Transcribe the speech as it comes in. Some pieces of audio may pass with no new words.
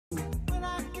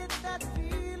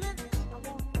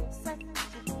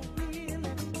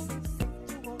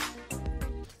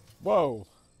Whoa.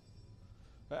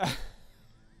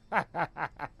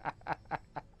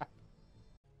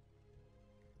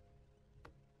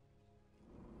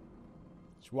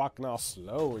 She's walking all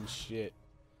slow and shit.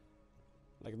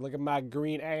 Like, look at my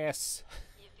green ass.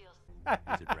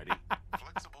 Is it ready?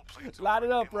 Flexible plates Line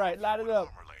it up right, line it up.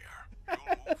 You'll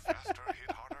move faster,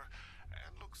 hit harder,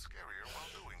 and look scarier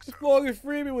while doing so. Morgan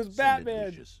Freeman was Batman.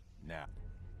 Lucius, now.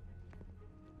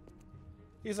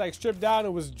 He's like stripped down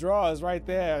to his drawers right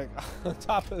there on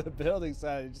top of the building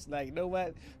side. Just like, you know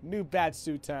what? New bat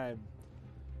suit time.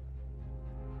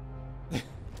 Can't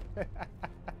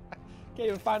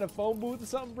even find a phone booth or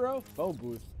something, bro? Phone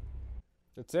booth.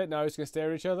 That's it? Now we're just gonna stare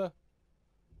at each other?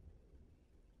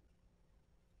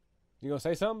 You gonna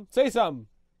say something? Say something!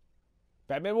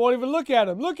 Batman won't even look at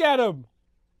him! Look at him!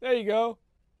 There you go.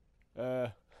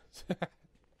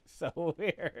 So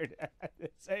weird. They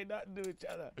say nothing to each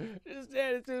other. Just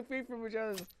standing 2 feet from each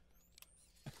other.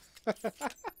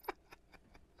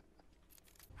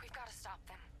 We've got to stop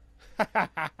them.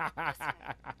 Listen,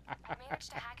 I managed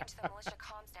to hack into the militia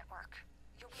comms network.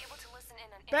 You'll be able to listen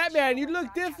in on Batman, you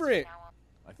look different.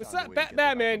 What's up,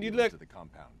 Batman? You look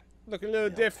looking a little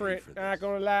different. I'm not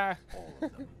gonna lie.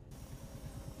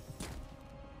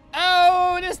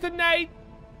 Oh, it's the night.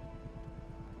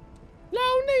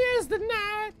 Lonely is the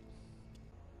night.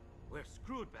 We're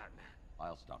screwed, Batman.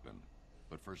 I'll stop him.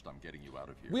 But first I'm getting you out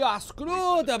of here. We are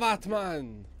screwed,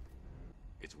 Batman.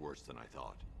 It's worse than I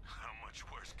thought. How much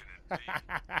worse can it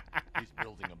be? He's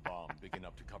building a bomb big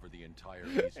enough to cover the entire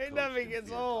East Coast. It never in gets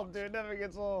fear old, toxins. dude. It never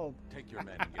gets old. Take your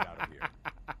men and get out of here.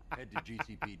 Head to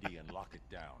GCPD and lock it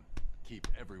down. Keep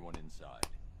everyone inside.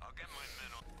 I'll get my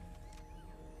men on.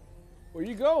 Where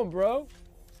you going, bro?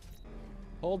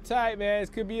 Hold tight, man. This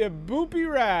could be a boopy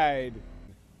ride.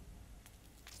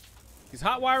 He's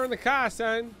hot wiring the car,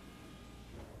 son.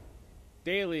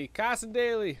 Daily. Casa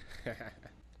daily.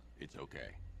 It's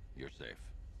okay. You're safe.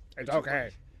 It's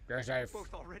okay. You're safe.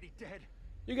 Both already dead.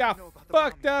 You got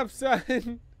fucked up,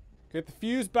 son. Get the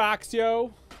fuse box,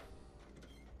 yo.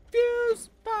 Fuse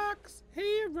box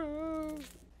hero.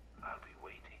 I'll be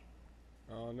waiting.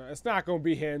 Oh, no. It's not going to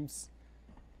be hims.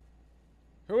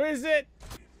 Who is it?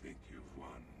 You think you've won?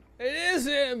 It is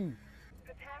him.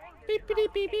 Beep,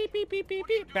 beep, beep, beep, beep, beep, beep,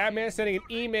 beep. Batman sending an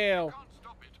email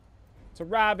to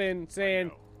Robin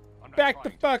saying, back the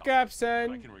fuck up,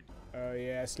 son. Oh,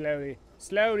 yeah, slowly.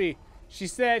 Slowly. She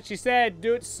said,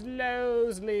 do it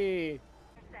slowly.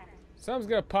 Something's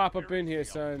gonna pop up in here,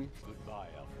 son. Goodbye,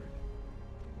 Alfred.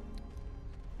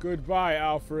 Goodbye,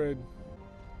 Alfred.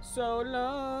 So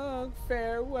long,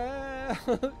 farewell.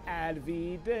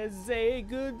 Alvida,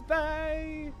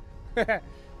 goodbye.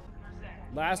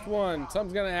 Last one.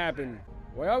 Something's gonna happen.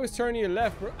 Why always turn to your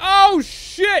left, bro? Oh,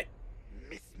 shit!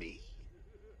 Miss me?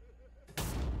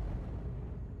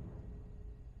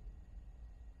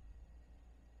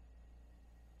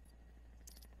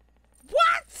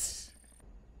 What?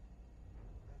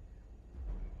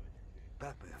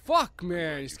 Batman. Fuck,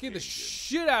 man. You scared the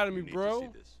shit out of me, You need to bro. see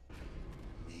this.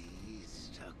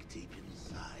 He's stuck deep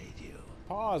inside you.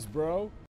 Pause, bro.